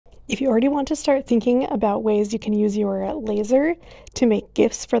If you already want to start thinking about ways you can use your laser to make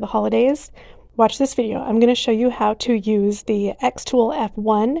gifts for the holidays, watch this video. I'm going to show you how to use the xTool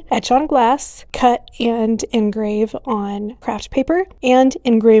F1 etch on glass, cut and engrave on craft paper, and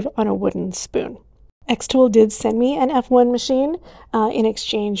engrave on a wooden spoon. xTool did send me an F1 machine in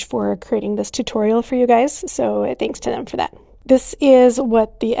exchange for creating this tutorial for you guys, so thanks to them for that. This is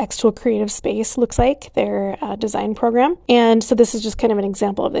what the xTool Creative Space looks like, their design program. And so this is just kind of an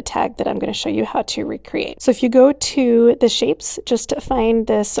example of the tag that I'm going to show you how to recreate. So if you go to the shapes, just find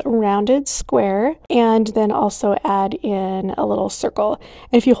this rounded square and then also add in a little circle.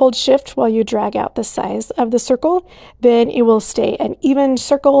 And if you hold shift while you drag out the size of the circle, then it will stay an even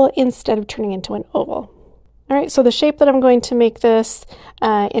circle instead of turning into an oval. All right, so the shape that I'm going to make this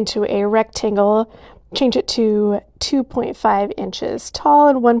into a rectangle, change it to 2.5 inches tall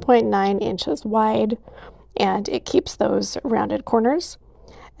and 1.9 inches wide, and it keeps those rounded corners.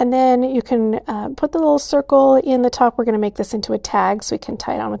 And then you can put the little circle in the top. We're going to make this into a tag so we can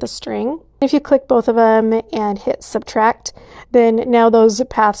tie it on with a string. If you click both of them and hit subtract, then now those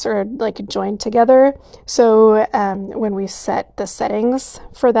paths are like joined together. So when we set the settings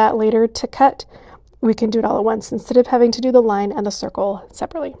for that later to cut, we can do it all at once instead of having to do the line and the circle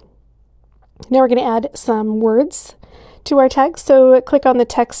separately. Now we're going to add some words to our tag. So click on the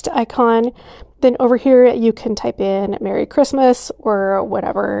text icon. Then over here you can type in Merry Christmas or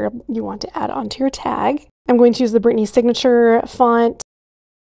whatever you want to add onto your tag. I'm going to use the Brittany signature font.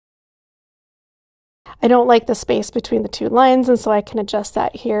 I don't like the space between the two lines, and so I can adjust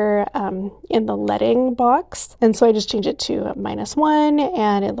that here in the leading box. And so I just change it to -1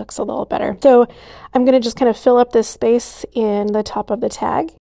 and it looks a little better. So I'm going to just kind of fill up this space in the top of the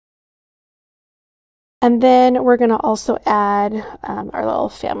tag. And then we're going to also add our little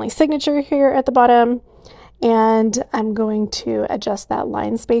family signature here at the bottom. And I'm going to adjust that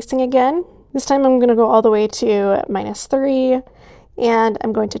line spacing again. This time I'm going to go all the way to -3. And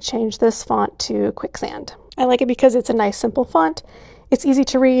I'm going to change this font to Quicksand. I like it because it's a nice simple font. It's easy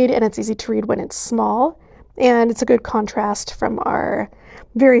to read, and it's easy to read when it's small. And it's a good contrast from our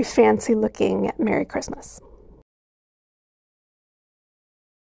very fancy looking Merry Christmas.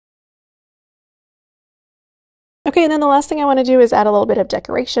 Okay, and then the last thing I want to do is add a little bit of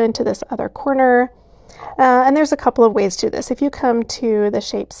decoration to this other corner. And there's a couple of ways to do this. If you come to the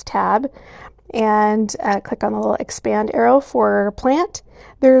Shapes tab and click on the little expand arrow for plant,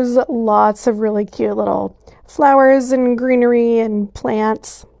 there's lots of really cute little flowers and greenery and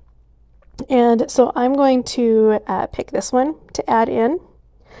plants. And so I'm going to pick this one to add in.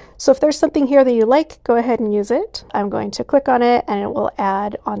 So if there's something here that you like, go ahead and use it. I'm going to click on it and it will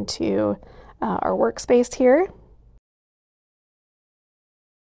add onto our workspace here.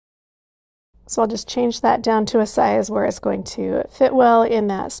 So I'll just change that down to a size where it's going to fit well in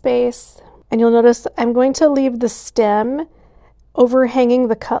that space. And you'll notice I'm going to leave the stem overhanging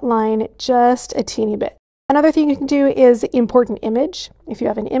the cut line just a teeny bit. Another thing you can do is import an image. If you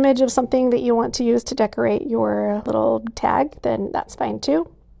have an image of something that you want to use to decorate your little tag, then that's fine too.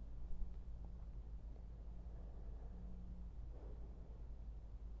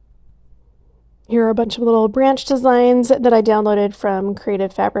 Here are a bunch of little branch designs that I downloaded from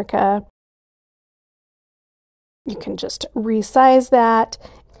Creative Fabrica. You can just resize that,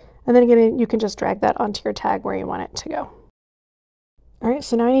 and then again, you can just drag that onto your tag where you want it to go. All right,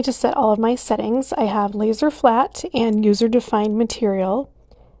 so now I need to set all of my settings. I have laser flat and user defined material.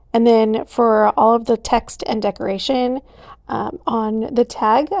 And then for all of the text and decoration on the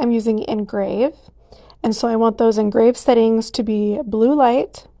tag, I'm using Engrave. And so I want those Engrave settings to be blue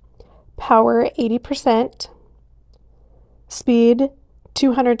light, power 80%, speed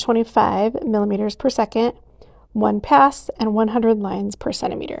 225 millimeters per second, 1 pass, and 100 lines per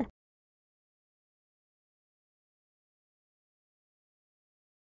centimeter.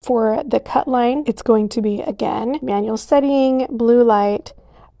 For the cut line, it's going to be, again, manual setting, blue light,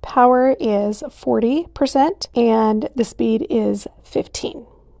 power is 40%, and the speed is 15.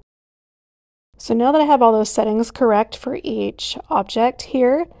 So now that I have all those settings correct for each object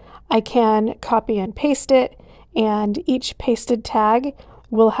here, I can copy and paste it, and each pasted tag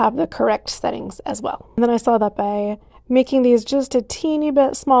will have the correct settings as well. And then I saw that by making these just a teeny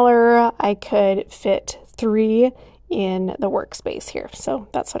bit smaller, I could fit 3 in the workspace here. So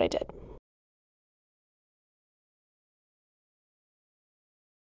that's what I did.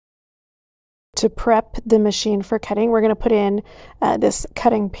 To prep the machine for cutting, we're going to put in this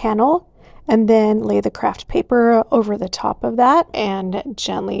cutting panel and then lay the craft paper over the top of that and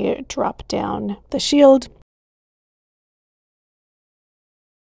gently drop down the shield.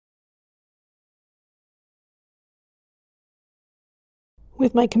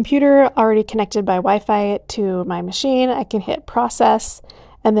 With my computer already connected by Wi-Fi to my machine, I can hit process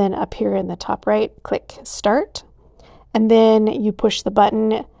and then up here in the top right, click start. And then you push the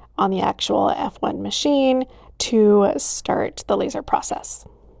button on the actual F1 machine to start the laser process.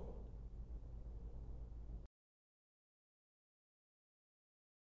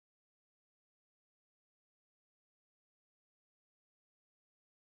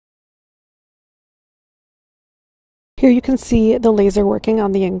 Here you can see the laser working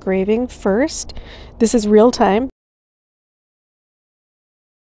on the engraving first. This is real time.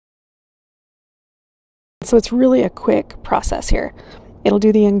 So it's really a quick process here. It'll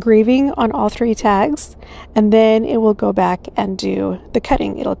do the engraving on all 3 tags, and then it will go back and do the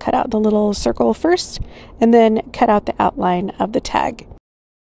cutting. It'll cut out the little circle first, and then cut out the outline of the tag.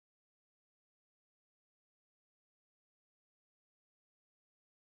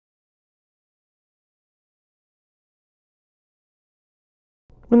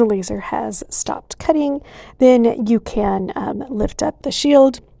 When the laser has stopped cutting, then you can lift up the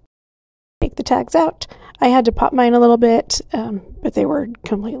shield, take the tags out. I had to pop mine a little bit, but they were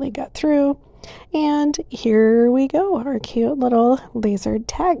completely got through. And here we go, our cute little lasered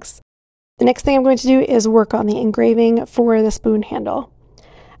tags. The next thing I'm going to do is work on the engraving for the spoon handle.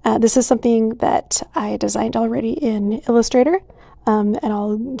 This is something that I designed already in Illustrator, and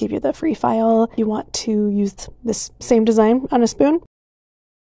I'll give you the free file if you want to use this same design on a spoon.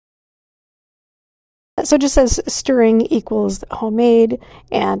 So it just says stirring equals homemade,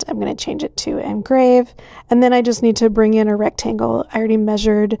 and I'm going to change it to engrave. And then I just need to bring in a rectangle. I already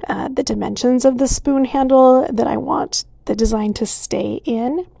measured the dimensions of the spoon handle that I want the design to stay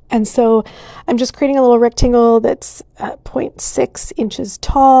in. And so I'm just creating a little rectangle that's 0.6 inches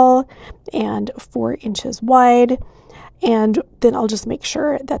tall and 4 inches wide. And then I'll just make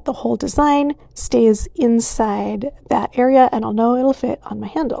sure that the whole design stays inside that area, and I'll know it'll fit on my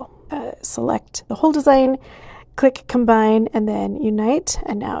handle. Select the whole design, click combine, and then unite,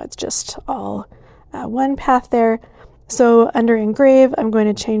 and now it's just all one path there. So under engrave, I'm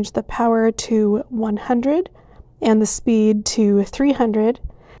going to change the power to 100 and the speed to 300,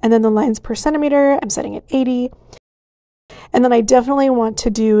 and then the lines per centimeter I'm setting at 80. And then I definitely want to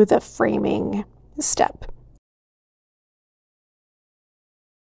do the framing step.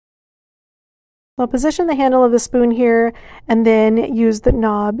 I'll position the handle of the spoon here and then use the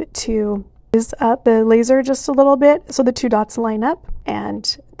knob to raise up the laser just a little bit so the 2 dots line up.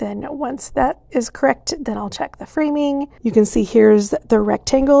 And then once that is correct, then I'll check the framing. You can see here's the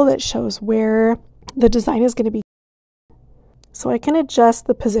rectangle that shows where the design is going to be. So I can adjust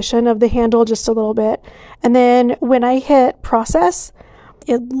the position of the handle just a little bit. And then when I hit process,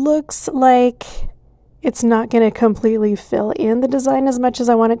 it looks like it's not going to completely fill in the design as much as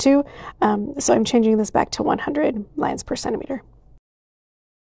I want it to. So I'm changing this back to 100 lines per centimeter.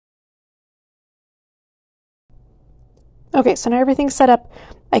 Okay, so now everything's set up.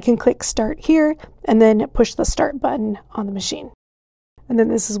 I can click start here and then push the start button on the machine. And then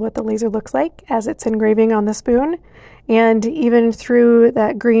this is what the laser looks like as it's engraving on the spoon. And even through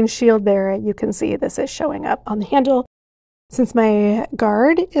that green shield there, you can see this is showing up on the handle. Since my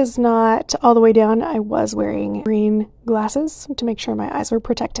guard is not all the way down, I was wearing green glasses to make sure my eyes were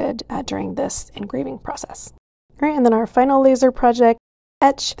protected during this engraving process. All right, and then our final laser project,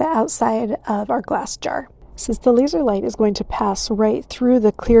 etch the outside of our glass jar. Since the laser light is going to pass right through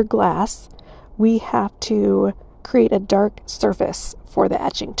the clear glass, we have to create a dark surface for the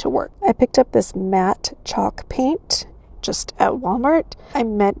etching to work. I picked up this matte chalk paint just at Walmart. I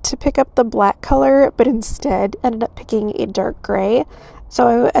meant to pick up the black color, but instead ended up picking a dark gray.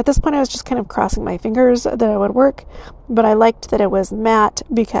 So at this point I was just kind of crossing my fingers that it would work, but I liked that it was matte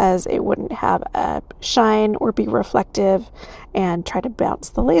because it wouldn't have a shine or be reflective and try to bounce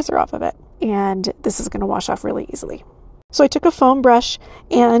the laser off of it. And this is going to wash off really easily. So I took a foam brush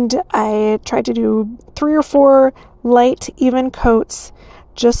and I tried to do 3 or 4 light, even coats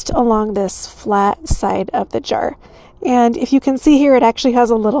just along this flat side of the jar. And if you can see here, it actually has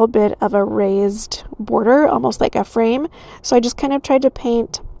a little bit of a raised border, almost like a frame. So I just kind of tried to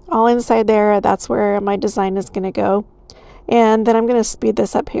paint all inside there. That's where my design is going to go. And then I'm going to speed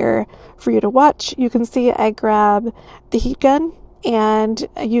this up here for you to watch. You can see I grab the heat gun and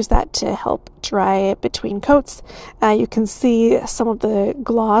use that to help dry it between coats. You can see some of the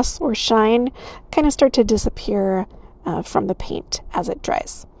gloss or shine kind of start to disappear from the paint as it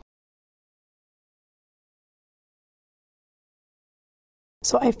dries.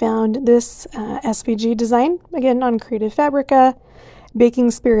 So I found this SVG design, again on Creative Fabrica,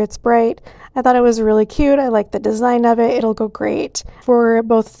 Baking Spirits Bright. I thought it was really cute. I like the design of it. It'll go great for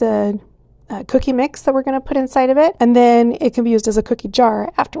both the cookie mix that we're going to put inside of it, and then it can be used as a cookie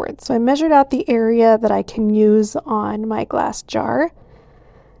jar afterwards. So I measured out the area that I can use on my glass jar,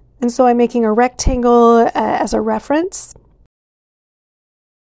 and so I'm making a rectangle as a reference.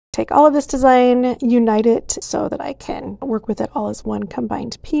 Take all of this design, unite it so that I can work with it all as one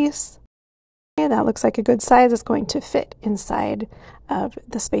combined piece. And that looks like a good size. It's going to fit inside of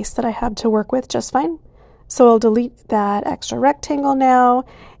the space that I have to work with just fine. So I'll delete that extra rectangle now,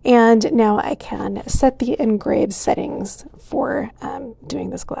 and now I can set the engrave settings for doing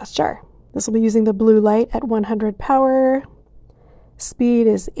this glass jar. This will be using the blue light at 100 power, speed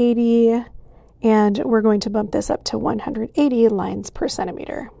is 80, and we're going to bump this up to 180 lines per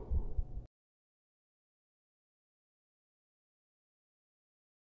centimeter.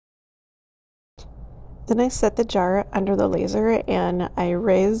 Then I set the jar under the laser and I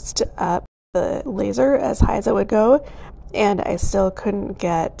raised up the laser as high as it would go, and I still couldn't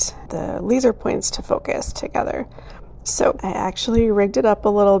get the laser points to focus together. So I actually rigged it up a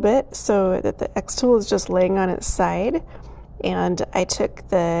little bit so that the xTool is just laying on its side, and I took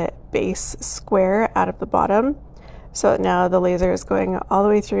the base square out of the bottom. So now the laser is going all the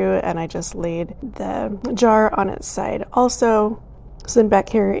way through, and I just laid the jar on its side also. So then back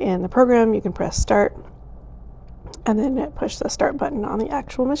here in the program, you can press start and then push the start button on the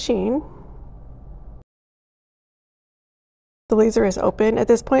actual machine. The laser is open at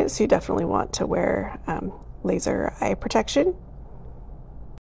this point, so you definitely want to wear laser eye protection.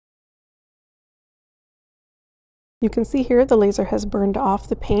 You can see here the laser has burned off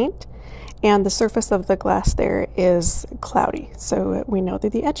the paint, and the surface of the glass there is cloudy, so we know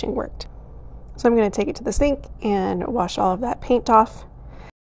that the etching worked. So I'm going to take it to the sink and wash all of that paint off.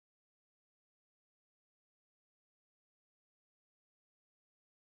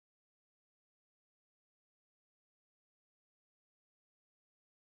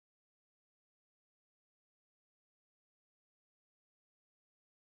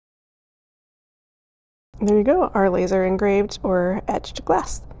 There you go, our laser engraved or etched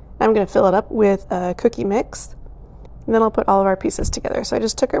glass. I'm going to fill it up with a cookie mix, and then I'll put all of our pieces together. So I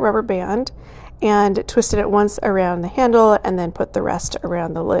just took a rubber band and twisted it once around the handle and then put the rest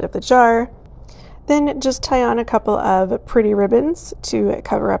around the lid of the jar. Then just tie on a couple of pretty ribbons to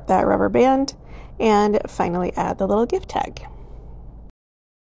cover up that rubber band, and finally add the little gift tag.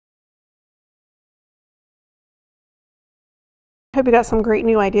 I hope you got some great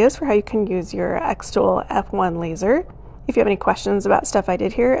new ideas for how you can use your xTool F1 laser. If you have any questions about stuff I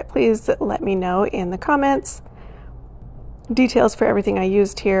did here, please let me know in the comments. Details for everything I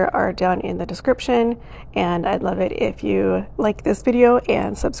used here are down in the description, and I'd love it if you like this video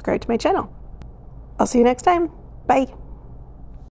and subscribe to my channel. I'll see you next time. Bye.